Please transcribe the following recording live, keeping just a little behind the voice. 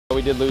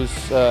we did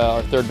lose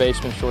our third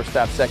baseman,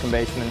 shortstop, second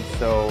baseman.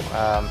 So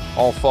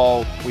all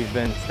fall we've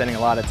been spending a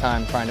lot of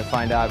time trying to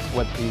find out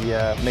what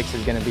the mix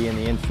is going to be in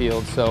the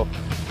infield. So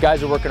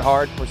guys are working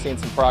hard. We're seeing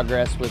some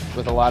progress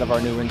with a lot of our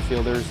new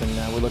infielders,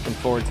 and we're looking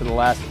forward to the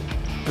last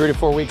 3 to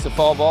 4 weeks of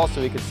fall ball so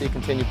we can see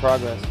continued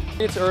progress.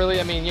 It's early.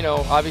 I mean, you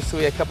know, obviously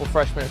we had a couple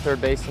freshmen at third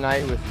base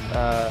tonight with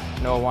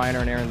Noah Weiner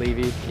and Aaron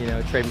Levy. You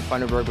know, Traven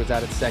Funderburg was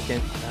out at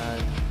second.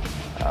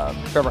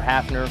 Trevor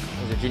Hafner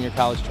was a junior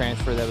college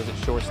transfer that was at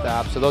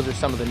shortstop. So those are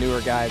some of the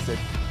newer guys that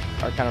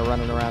are kind of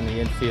running around the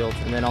infield.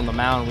 And then on the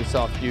mound, we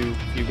saw a few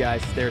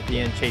guys there at the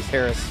end. Chase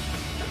Harris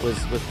was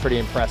pretty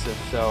impressive.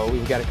 So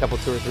we've got a couple,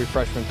 2 or 3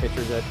 freshman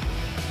pitchers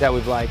that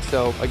we've liked.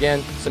 So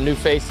again, some new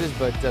faces,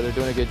 but they're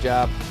doing a good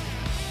job.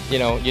 You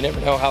know, you never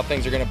know how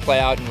things are going to play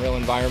out in real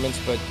environments,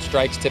 but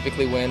strikes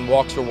typically win.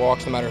 Walks are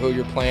walks, no matter who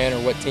you're playing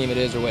or what team it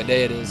is or what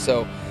day it is.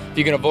 So if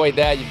you can avoid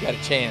that, you've got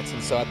a chance.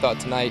 And so I thought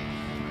tonight,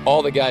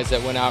 all the guys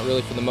that went out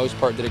really for the most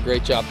part did a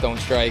great job throwing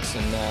strikes,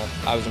 and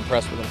I was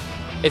impressed with them.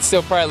 It's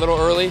still probably a little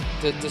early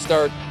to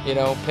start, you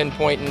know,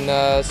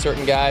 pinpointing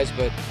certain guys,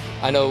 but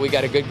I know we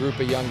got a good group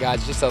of young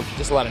guys, just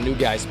a lot of new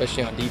guys,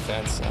 especially on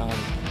defense.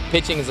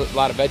 Pitching is a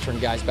lot of veteran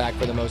guys back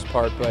for the most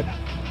part, but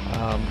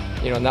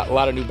you know, not a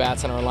lot of new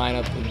bats in our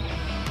lineup.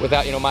 And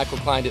without, you know, Michael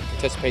Klein didn't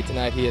participate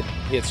tonight. He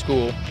had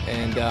school,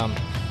 and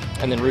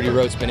then Rudy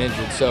Rote's been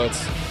injured, so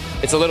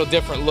it's a little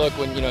different look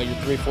when, you know, your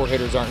 3-4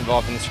 hitters aren't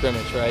involved in the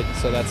scrimmage, right? And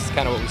so that's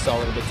kind of what we saw a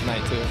little bit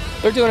tonight too.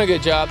 They're doing a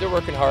good job. They're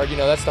working hard. You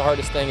know, that's the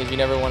hardest thing, is you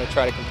never want to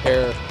try to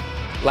compare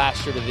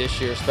last year to this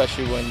year,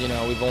 especially when, you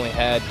know, we've only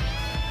had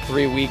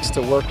 3 weeks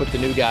to work with the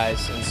new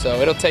guys, and so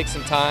it'll take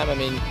some time. I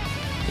mean,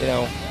 you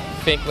know,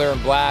 Finkler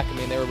and Black, I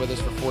mean, they were with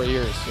us for 4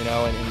 years, you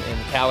know,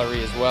 and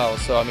Calorie as well.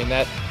 So I mean,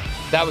 that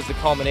was the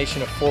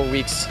culmination of 4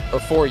 weeks or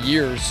 4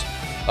 years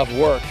of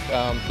work.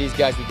 These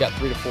guys, we've got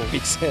 3 to 4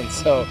 weeks in,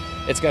 so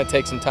it's going to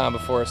take some time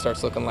before it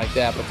starts looking like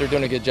that, but they're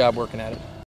doing a good job working at it.